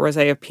Thanksgiving. A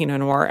rosé of Pinot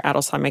Noir,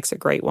 Adelsheim makes a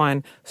great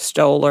one.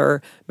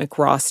 Stoller,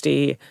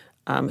 McRosty,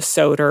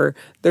 Soder.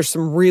 There's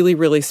some really,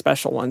 really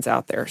special ones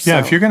out there. Yeah,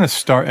 if you're going to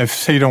start,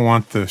 say you don't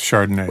want the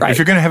Chardonnay, right. If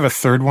you're going to have a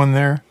third one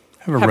there,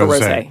 have a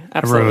rosé. Absolutely.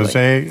 Have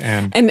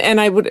a rosé and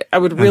I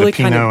would really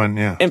kind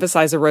of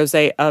emphasize a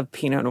rosé of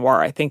Pinot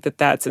Noir. I think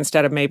that's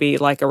instead of maybe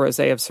like a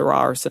rosé of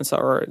Syrah or Cinsault,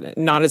 or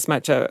not as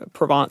much a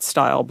Provence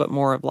style, but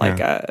more of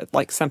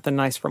like something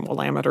nice from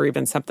Willamette, or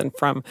even something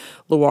from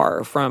Loire,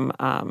 or from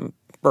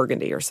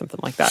Burgundy, or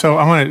something like that. So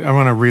I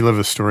want to relive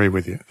a story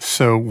with you.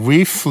 So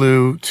we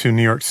flew to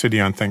New York City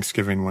on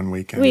Thanksgiving one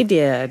weekend. We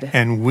did,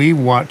 and we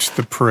watched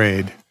the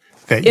parade.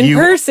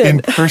 In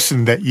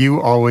person that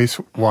you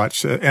always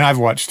watch, and I've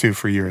watched too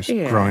for years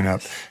growing up,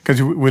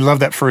 because we love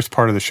that first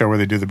part of the show where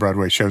they do the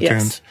Broadway show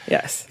tunes.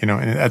 Yes. And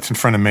that's in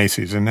front of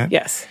Macy's, isn't it?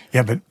 Yes.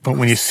 Yeah, but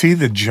when you see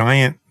the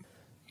giant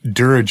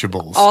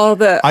dirigibles,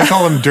 I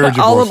call them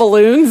dirigibles, all the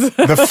balloons,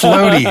 the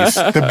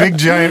floaties, the big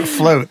giant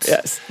floats.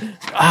 Yes.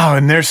 Oh,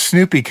 and there's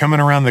Snoopy coming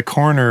around the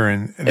corner,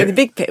 and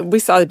we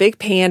saw the big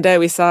panda,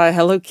 we saw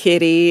Hello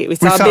Kitty, we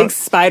saw a big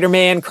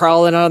Spider-Man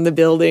crawling on the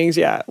buildings.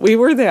 Yeah, we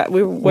were there.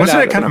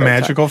 Wasn't it kind of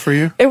magical for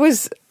you? It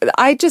was.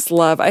 I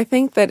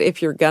think that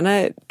if you're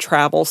gonna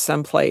travel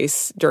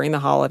someplace during the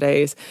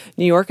holidays,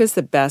 New York is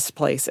the best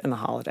place in the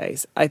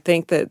holidays. I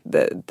think that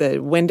the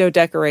window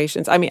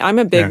decorations. I mean, I'm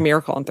a big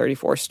Miracle on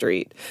 34th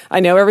Street.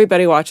 I know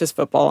everybody watches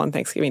football on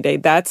Thanksgiving Day.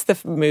 That's the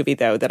movie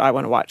though that I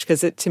want to watch,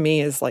 because it to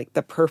me is like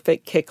the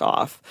perfect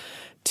kickoff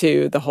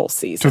to the whole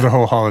season, to the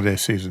whole holiday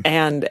season,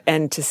 and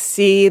to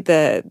see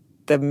the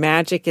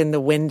magic in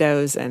the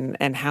windows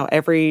and how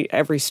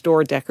every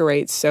store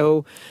decorates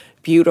so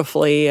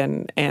beautifully,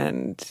 and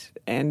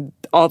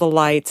all the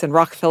lights, and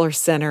Rockefeller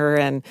Center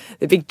and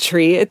the big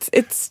tree. It's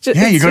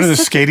just you go to the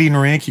skating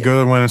rink, you go to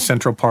the one in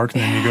Central Park,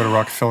 and then you go to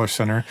Rockefeller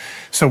Center.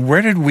 So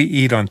where did we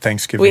eat on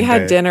Thanksgiving Day? We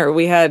had dinner.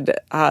 We had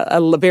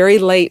a very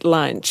late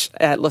lunch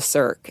at Le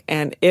Cirque,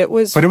 and it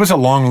was. But it was a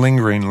long,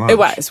 lingering lunch. It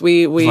was.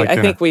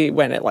 I think we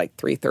went at like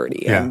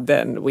 3:30, and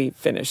then we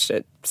finished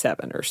at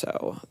 7 or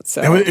so.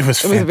 So it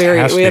was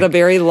fantastic. We had a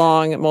very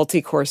long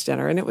multi-course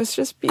dinner, and it was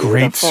just beautiful.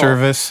 Great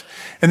service.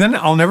 And then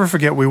I'll never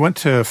forget, we went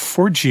to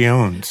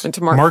Forgione's. Went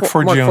to Mark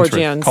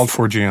Forgione's. Called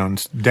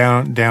Forgione's,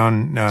 down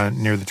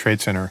near the Trade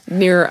Center.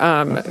 Near,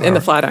 in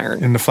the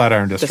Flatiron. In the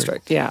Flatiron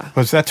District. Yeah.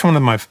 That's one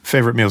of my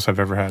favorite meals I've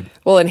ever had.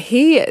 Well, and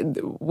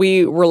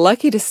we were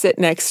lucky to sit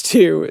next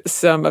to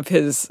some of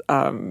his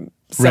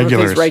some of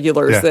Regulars. these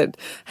regulars Yeah. that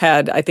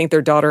had, I think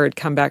their daughter had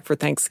come back for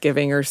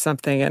Thanksgiving or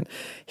something, and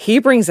he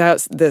brings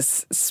out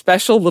this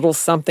special little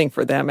something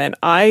for them, and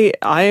I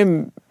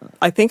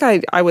think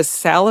I was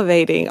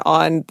salivating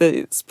on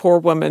this poor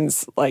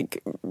woman's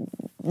like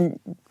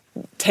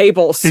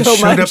table so much. It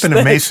showed up in a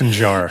that mason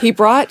jar. He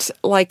brought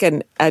like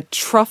a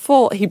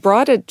truffle. He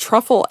brought a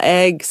truffle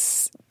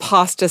eggs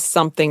pasta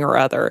something or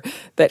other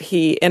that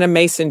he in a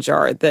mason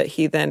jar that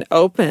he then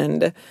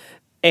opened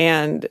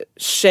and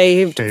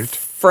shaved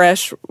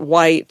fresh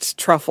white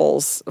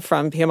truffles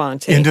from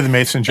Piemonte into the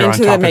mason jar on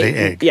top of the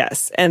egg.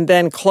 Yes, and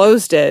then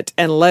closed it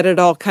and let it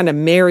all kind of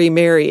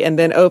marry, and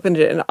then opened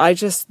it, and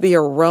the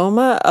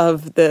aroma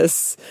of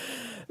this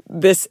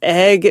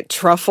egg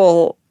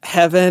truffle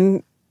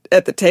heaven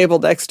at the table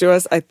next to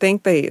us, I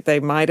think they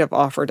might have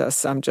offered us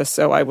some just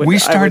so I would. We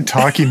started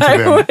talking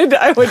to them.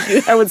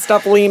 I would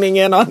stop leaning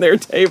in on their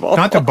table.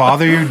 Not to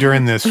bother you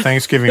during this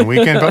Thanksgiving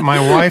weekend, but my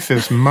wife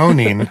is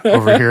moaning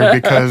over here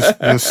because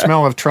the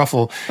smell of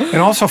truffle, and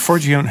also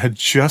Forgione had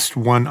just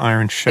won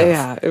Iron Chef.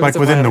 Yeah, it was like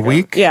within the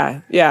week.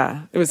 Yeah,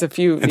 it was a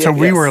few. And so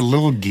we were a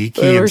little geeky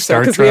in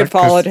Star Trek because we had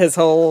followed his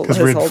whole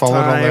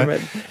time.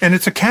 And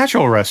it's a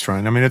casual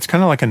restaurant. I mean, it's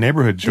kind of like a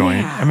neighborhood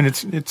joint. Yeah. I mean,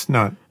 it's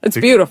not. It's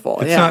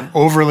beautiful. It's not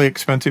overly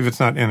expensive. It's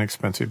not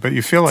inexpensive, but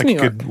you feel like you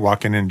could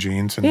walk in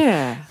jeans and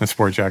a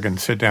sport jacket and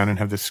sit down and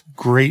have this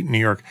great New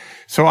York.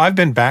 So I've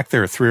been back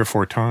there 3 or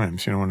 4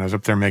 times. You know, when I was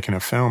up there making a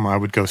film, I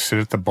would go sit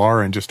at the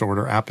bar and just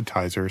order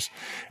appetizers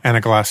and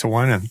a glass of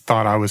wine and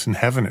thought I was in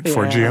heaven at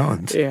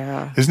Forgione's.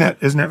 Yeah. Isn't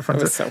that fun?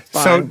 It was so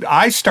fun. So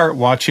I start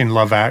watching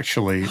Love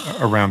Actually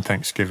around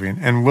Thanksgiving,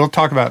 and we'll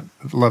talk about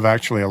Love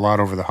Actually a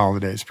lot over the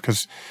holidays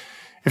because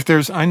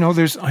I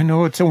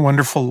know it's a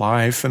wonderful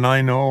life, and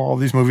I know all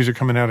these movies are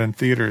coming out in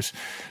theaters,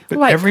 but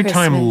like every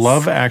Christmas. time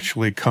Love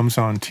Actually comes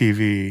on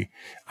TV,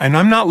 and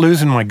I'm not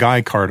losing my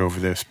guy card over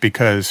this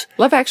because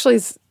Love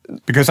Actually's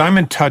because I'm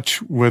in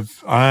touch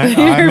with I'm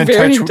You're in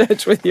very touch in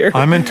touch with your.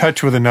 I'm in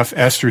touch with enough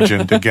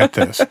estrogen to get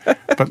this,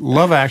 but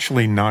Love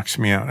Actually knocks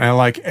me out. And I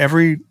like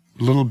every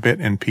little bit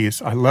and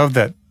piece. I love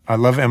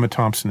Emma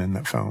Thompson in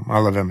that film. I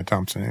love Emma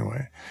Thompson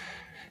anyway.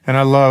 And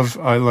I love,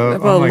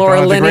 oh my Laura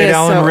God, Linney the great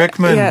Alan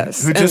Rickman,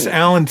 yes, who just,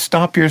 Alan,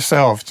 stop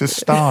yourself, just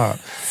stop.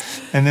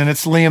 And then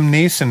it's Liam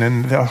Neeson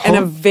and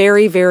a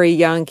very, very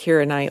young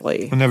Keira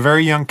Knightley. And a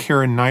very young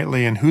Keira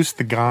Knightley, and who's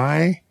the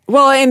guy?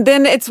 Well, and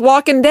then it's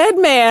Walking Dead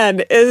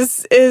man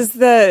is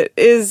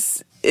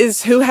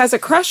who has a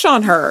crush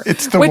on her.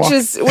 It's the which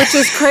is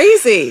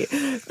crazy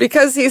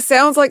because he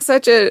sounds like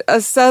such a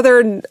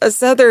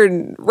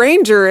southern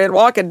ranger in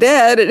Walking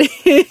Dead, and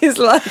he's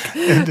like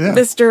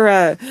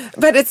Mr.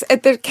 But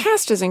the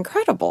cast is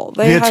incredible.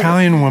 The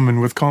Italian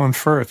woman with Colin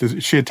Firth,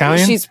 is she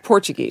Italian? She's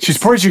Portuguese. She's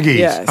Portuguese.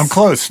 Yes. I'm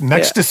close.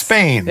 Next to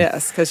Spain.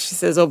 Yes, because she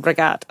says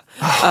obrigado.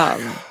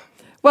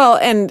 Well,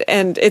 and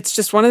it's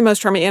just one of the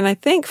most charming. And I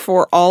think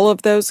for all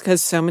of those,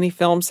 because so many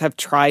films have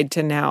tried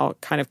to now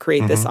kind of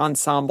create this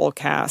ensemble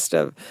cast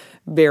of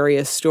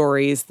various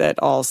stories that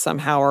all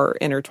somehow are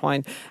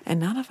intertwined, and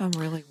none of them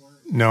really work.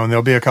 No, and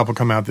there'll be a couple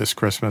come out this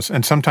Christmas.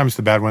 And sometimes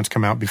the bad ones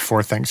come out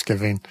before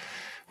Thanksgiving,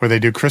 where they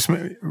do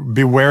Christmas.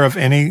 Beware of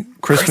any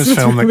Christmas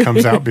film that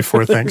comes out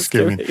before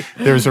Thanksgiving.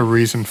 There's a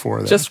reason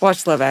for that. Just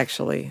watch Love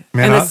Actually.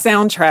 Man, and the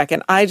soundtrack.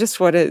 And I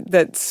just wanted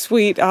that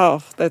sweet, I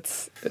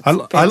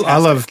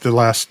love the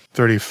last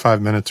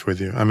 35 minutes with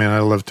you. I mean,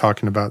 I love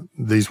talking about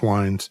these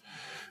wines,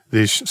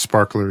 these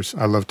sparklers.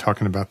 I love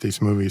talking about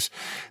these movies.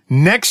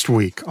 Next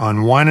week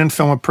on Wine and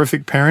Film, A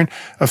Perfect Pairing,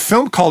 a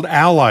film called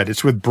Allied.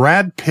 It's with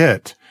Brad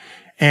Pitt.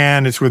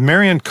 And it's with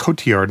Marion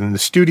Cotillard, and the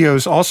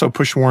studios also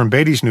pushed Warren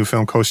Beatty's new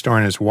film,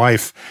 co-starring his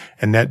wife,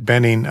 Annette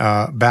Bening,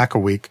 back a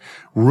week.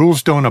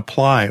 Rules Don't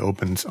Apply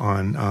opens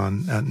on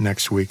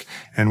next week.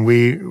 And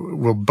we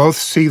will both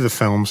see the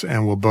films,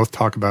 and we'll both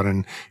talk about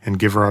it and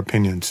give our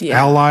opinions.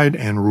 Yeah. Allied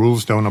and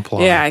Rules Don't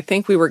Apply. Yeah, I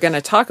think we were going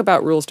to talk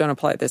about Rules Don't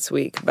Apply this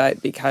week,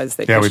 but because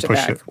they pushed it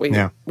back,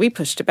 we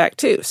pushed it back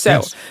too.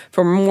 So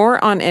for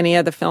more on any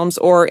of the films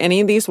or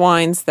any of these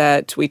wines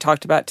that we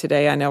talked about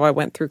today, I know I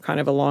went through kind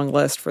of a long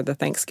list for the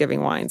Thanksgiving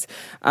wines.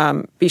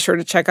 Be sure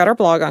to check out our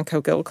blog on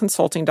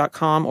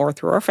cogillconsulting.com or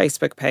through our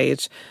Facebook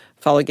page.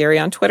 Follow Gary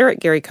on Twitter at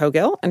Gary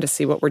Cogill, and to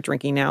see what we're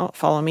drinking now,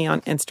 follow me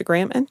on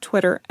Instagram and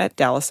Twitter at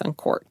Dallas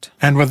Uncorked.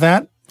 And with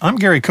that, I'm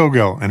Gary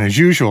Cogill, and as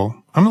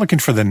usual, I'm looking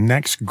for the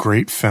next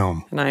great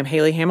film. And I'm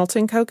Haley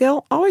Hamilton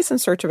Cogill, always in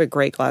search of a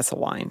great glass of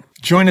wine.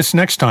 Join us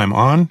next time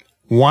on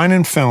Wine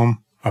and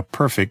Film, A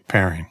Perfect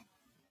Pairing.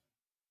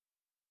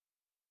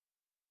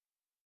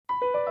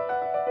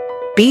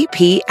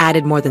 BP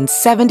added more than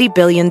 $70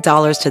 billion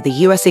to the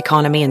U.S.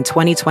 economy in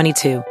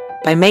 2022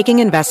 by making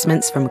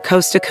investments from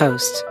coast to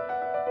coast.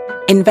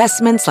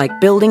 Investments like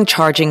building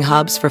charging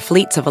hubs for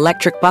fleets of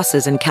electric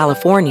buses in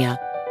California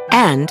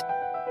and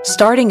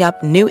starting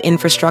up new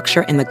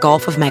infrastructure in the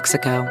Gulf of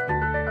Mexico.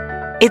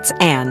 It's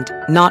and,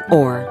 not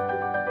or.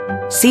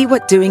 See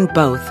what doing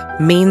both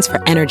means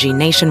for energy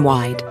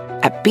nationwide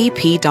at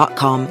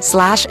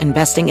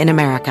bp.com/investing in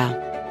America.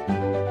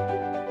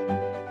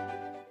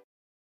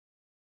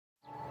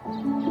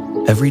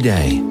 Every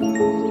day,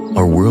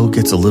 our world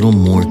gets a little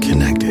more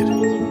connected,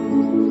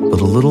 but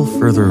a little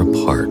further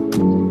apart.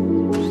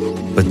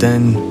 But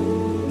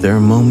then, there are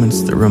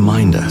moments that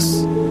remind us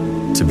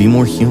to be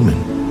more human.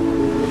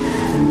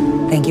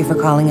 Thank you for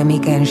calling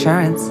Amica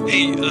Insurance.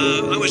 Hey,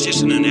 I was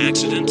just in an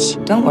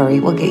accident. Don't worry,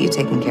 we'll get you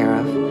taken care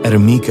of. At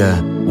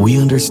Amica, we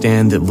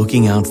understand that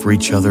looking out for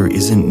each other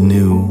isn't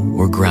new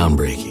or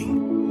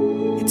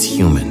groundbreaking. It's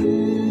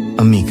human.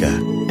 Amica,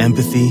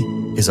 empathy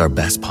is our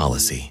best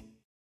policy.